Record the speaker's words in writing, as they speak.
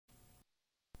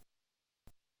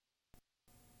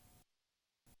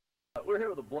We're here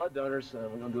with the blood donors. We're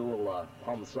going to do a little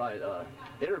on the site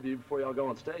interview before y'all go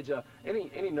on stage.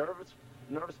 Any nervous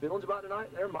feelings about tonight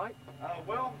there, Mike?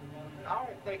 Well, I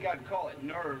don't think I'd call it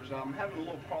nerves. I'm having a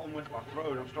little problem with my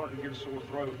throat. I'm starting to get a sore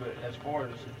throat, but as far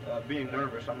as being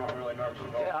nervous, I'm not really nervous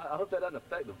at all. Yeah, I hope that doesn't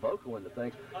affect the vocal end of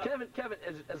things. Kevin,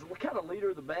 as the kind of leader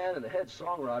of the band and the head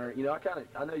songwriter, you know,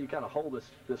 I know you kind of hold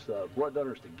this blood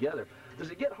donors together. Does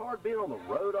it get hard being on the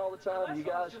road all the time, well, you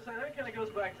guys? Just saying, that kind of goes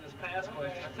back to this past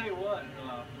question. I tell you what,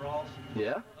 Ross.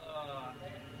 Yeah.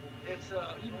 It's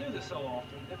you do this so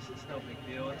often. It's no big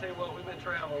deal. I tell you what, we've been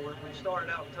traveling. We started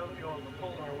out in Tokyo and we're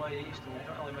pulling our way east, and we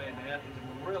finally made it to Athens, and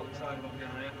we're real excited about being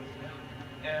in Athens.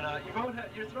 And you both have,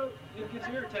 your throat gets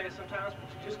irritated sometimes, but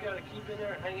you just got to keep in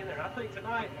there and hang in there. And I think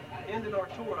tonight, ending our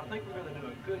tour, I think we're going to do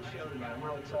a good show tonight. I'm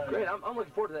real excited. Great. I'm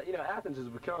looking forward to that. You know, Athens has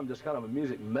become just kind of a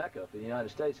music mecca for the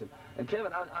United States, and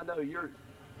Kevin, I know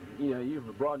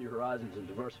you've broadened your horizons and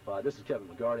diversified. This is Kevin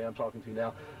McGarty I'm talking to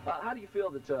now. How do you feel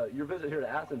that your visit here to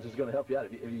Athens is going to help you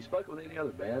out? Have you spoken with any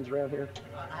other bands around here?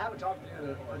 I haven't talked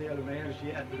to any other bands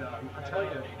yet, but I tell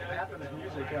you, Athens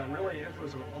music really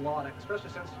influenced a lot, especially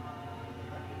since,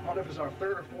 I don't know if it's our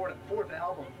third or fourth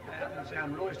album. Athens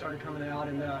sound really started coming out,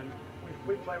 and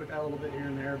we play with that a little bit here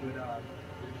and there,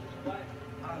 but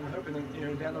I'm hoping that, you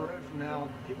know, down the road from now,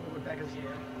 people will look back as,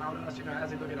 I don't know, you know, as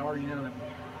they look at REM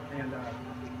and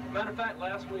matter of fact,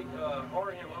 last week REM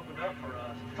opened up for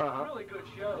us. Really good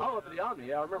show. Oh, up at the Omni,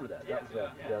 yeah, I remember that. Yeah,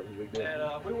 that was a big deal.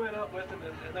 And we went up with them,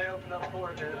 and they opened up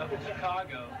for it up in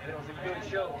Chicago, and it was a good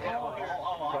show.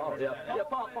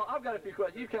 Paul, Paul, I've got a few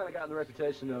questions. You've kind of gotten the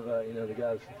reputation of, you know, the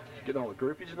guys getting all the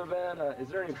groupies in the band. Is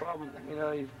there any problem, you know,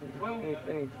 any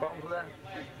problems with that?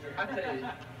 I tell you,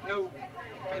 no,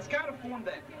 it's kind of formed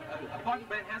that a punk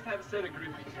band has to have a set of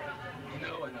groupies, you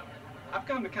know, and I've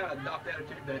come to kind of adopt the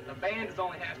attitude that a band is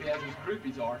only happy as its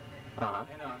groupies are.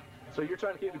 And, so you're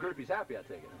trying to keep the groupies happy, I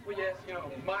take it? Well, yes, you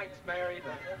know, Mike's married,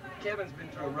 Kevin's been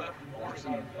through a rough divorce,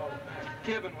 and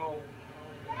Kevin will,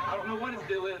 I don't know what his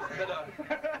deal is, but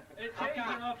it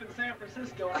changed enough in San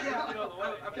Francisco.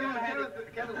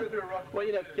 Kevin's been through a rough. Well,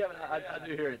 you know, Kevin, I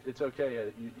do hear it's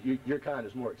okay. Your kind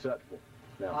is more acceptable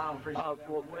now. I don't appreciate that.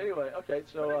 Well, anyway, okay,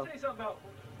 so. Let me tell you something about,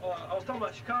 I was talking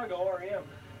about Chicago REM.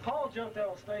 Paul jumped out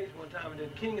on stage one time and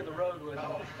did King of the Road with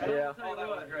him. Yeah. That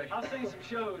was great. I've seen some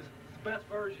shows. Best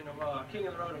version of King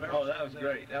of the Road I've ever seen. Oh, that was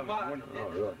great. That was wonderful. Oh,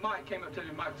 really? Mike came up to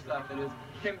me, Michael Stock, that is,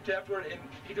 came up to afterward, and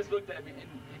he just looked at me, and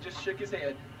he just shook his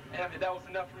head. And I mean, that was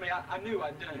enough for me. I knew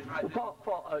I'd done it right. Well,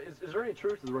 Paul, is there any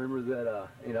truth to the rumor that,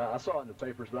 you know, I saw it in the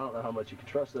papers, but I don't know how much you can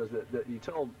trust those, that you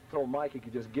told Mike he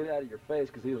could just get out of your face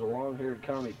because he was a long-haired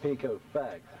commie pinko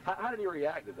fag. How did he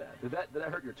react to that? Did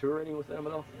that hurt your tour any with them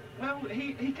at all? Well,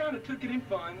 he kind of took it in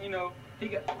fun, you know. He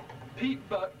got Pete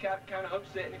Buck kind of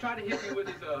upset, and he tried to hit me with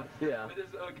his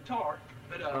guitar,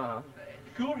 but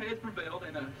cooler heads prevailed,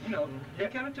 and you know, he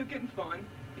kind of took it in fun.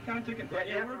 He kind of took it in fun.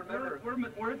 Yeah,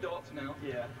 we're adults now.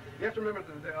 Yeah, you have to remember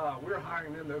that we're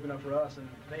hiring them to open up for us, and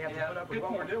they have to put up with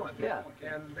what we're doing. Yeah,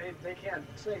 and they can't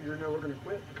say, you know, we're going to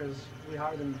quit because we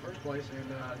hired them in the first place,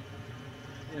 and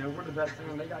you know, we're the best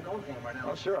thing they got going for them right now.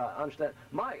 Oh, sure, I understand.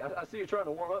 Mike, I see you trying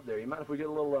to warm up there. You mind if we get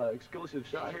a little exclusive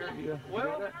shot here?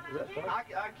 Well, I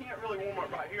can't really warm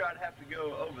up right here. I'd have to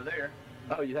go over there.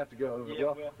 Oh, you'd have to go over.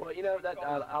 Yeah, well, you know, that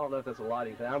I don't know if that's a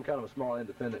lighting thing. I'm kind of a small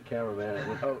independent cameraman.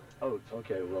 And,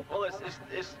 okay, well. Well,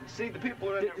 it's see, the people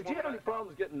are in there. Did you have any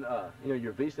problems getting, you know,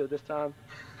 your visa this time?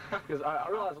 Because I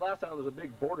realized last time there was a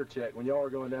big border check when y'all were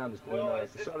going down to the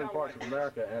southern parts of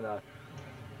America, and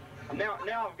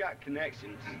now I've got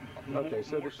connections. Okay,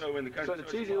 so in the country. So the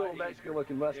cheesy little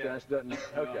Mexican-looking mustache doesn't.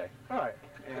 Okay, all right,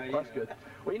 that's good.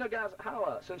 Well, you know, guys,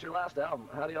 how since your last album,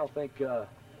 how do y'all think?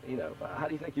 You know, how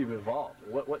do you think you've evolved?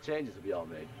 What changes have y'all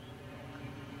made?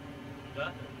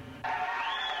 Nothing.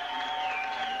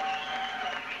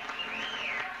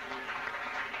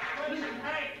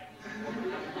 Hey,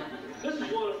 this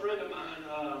is one a friend of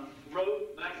mine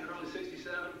wrote back in early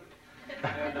 '67,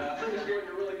 and I think it's one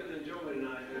you're really going to enjoy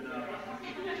tonight. And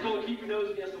it's called "Keep Your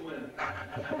Nose Against the Wind."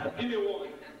 Give me a one.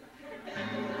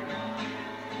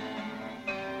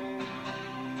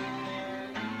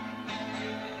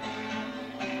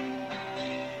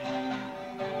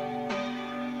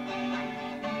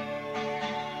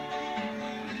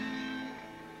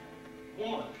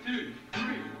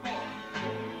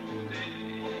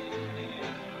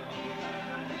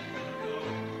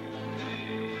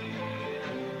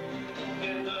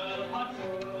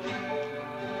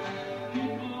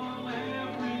 People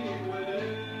everywhere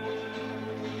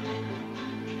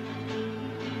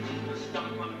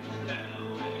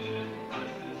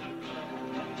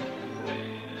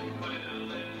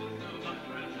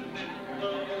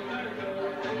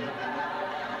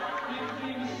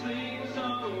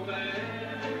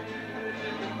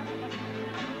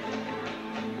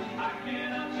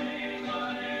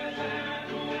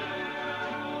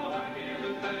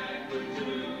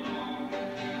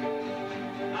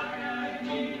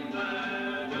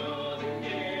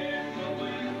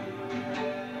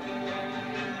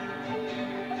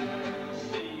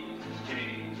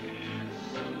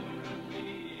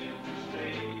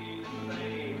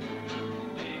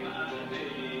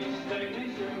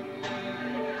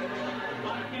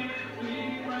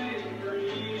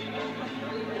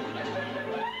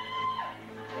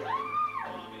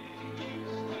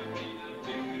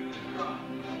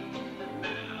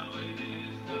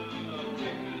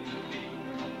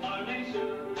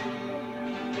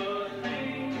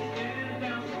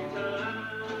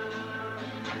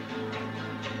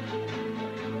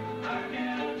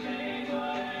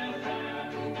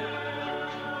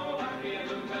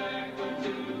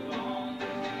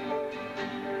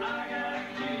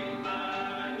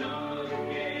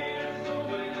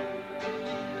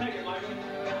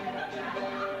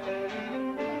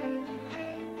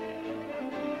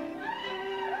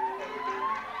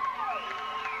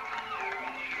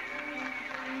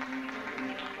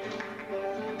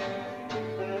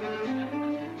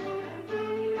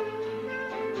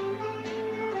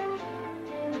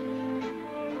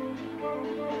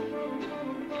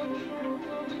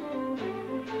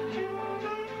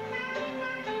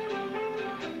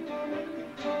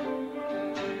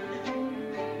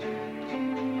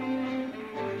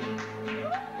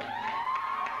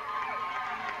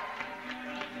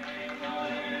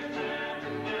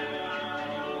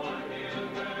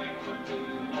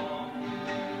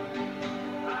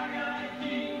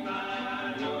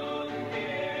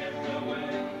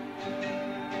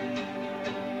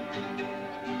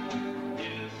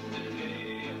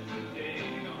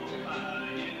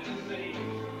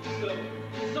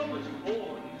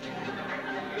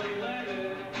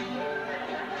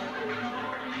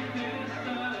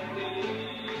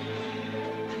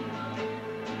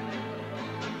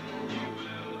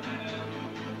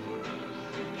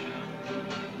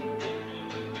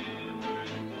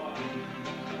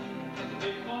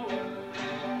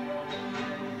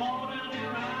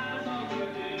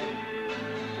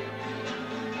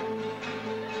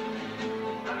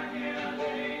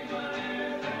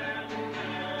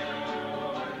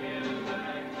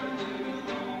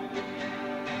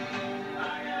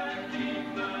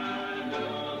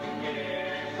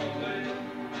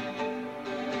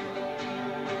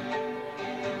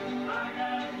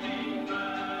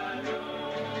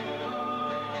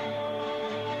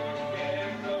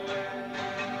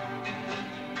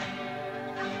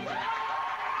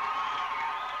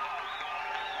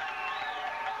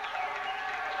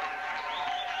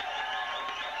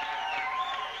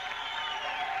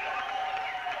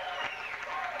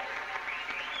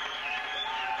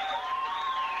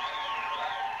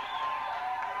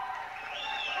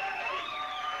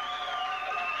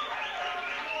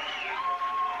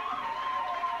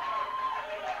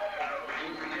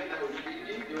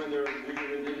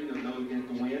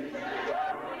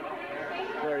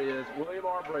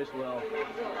race well.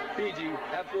 FIJI,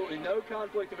 absolutely no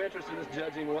conflict of interest in this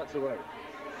judging whatsoever.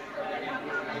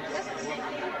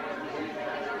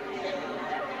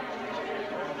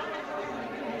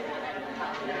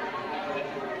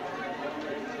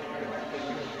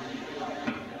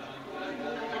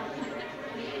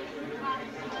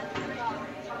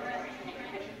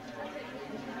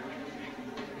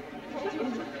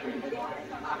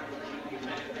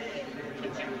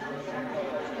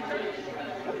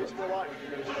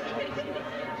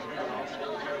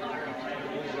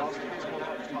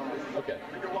 Okay.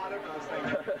 You can wide open those things.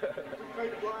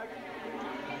 Fade to black.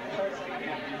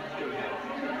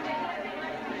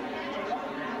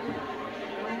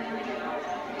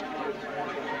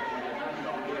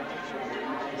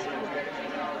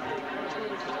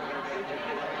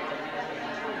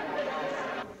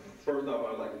 First off,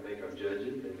 I'd like to thank our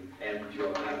judges and you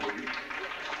all now.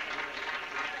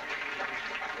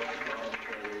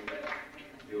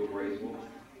 Feel graceful.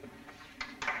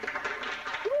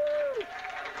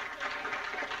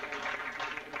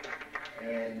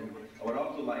 And I would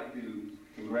also like to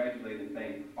congratulate and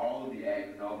thank all of the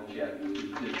acts and all the chapters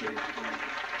who participated.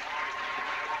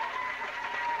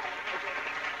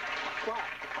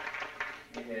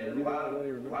 And a lot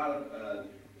of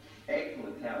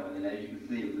excellent talent, and as you can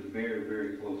see, it was a very,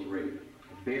 very close race.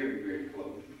 Very, very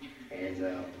close. And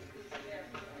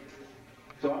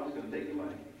so I'm just going to take the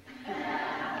money.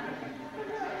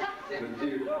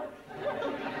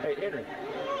 Hey,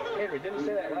 Henry, didn't you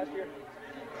say that last year?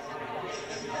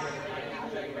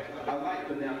 I'd like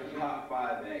to announce the top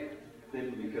 5 acts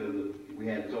simply because we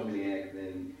had so many acts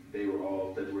and they were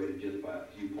all separated just by a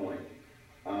few points.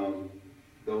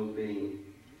 Those being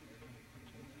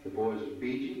the boys of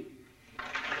FIJI,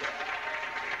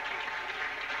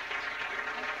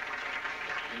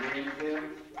 Ramsdale,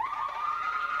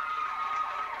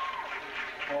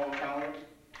 Paul Collins,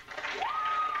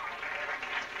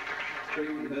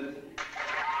 Tracy Hudson,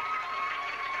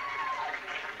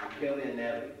 and Kelly and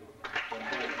Natalie.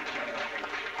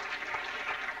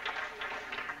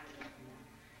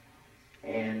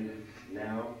 And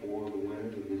now for the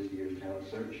winners of this year's talent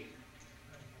search.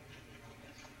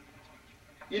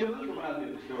 You know, this reminds me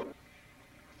of a story.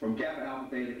 From Kappa Alpha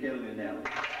Theta, Kelly and Natalie.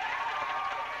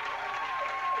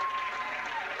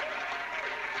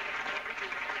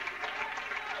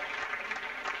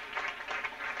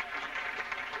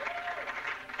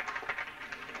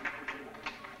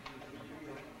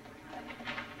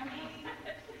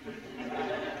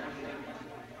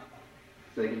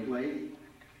 Second place,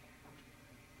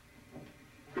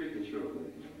 Christian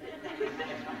Shortland.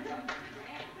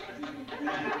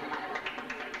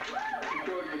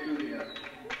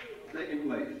 Second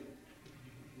place,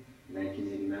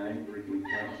 1989 Brickweek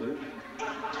Concert.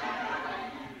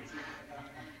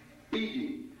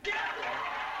 FIJI.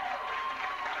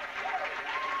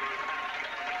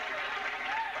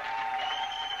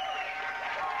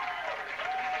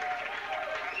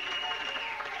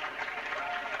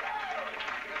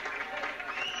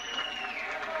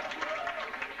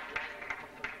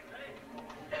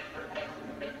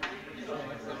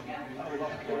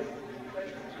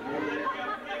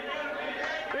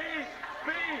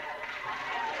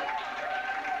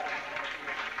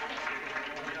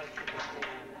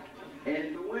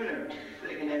 And the winner,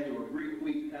 second annual Greek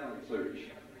Week Talent Search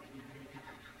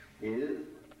is,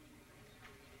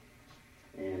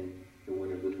 and the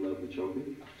winner of this lovely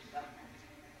trophy.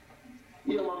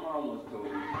 You know, my mom once told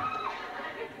me,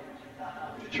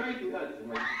 Tracy Hudson,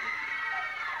 like,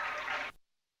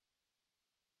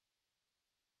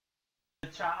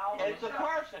 it's a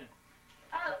person.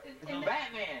 Oh, It's a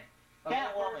Batman.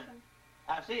 Catwoman.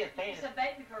 I see it painted. It's a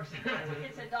baby person.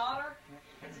 It's a daughter.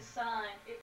 It's a son.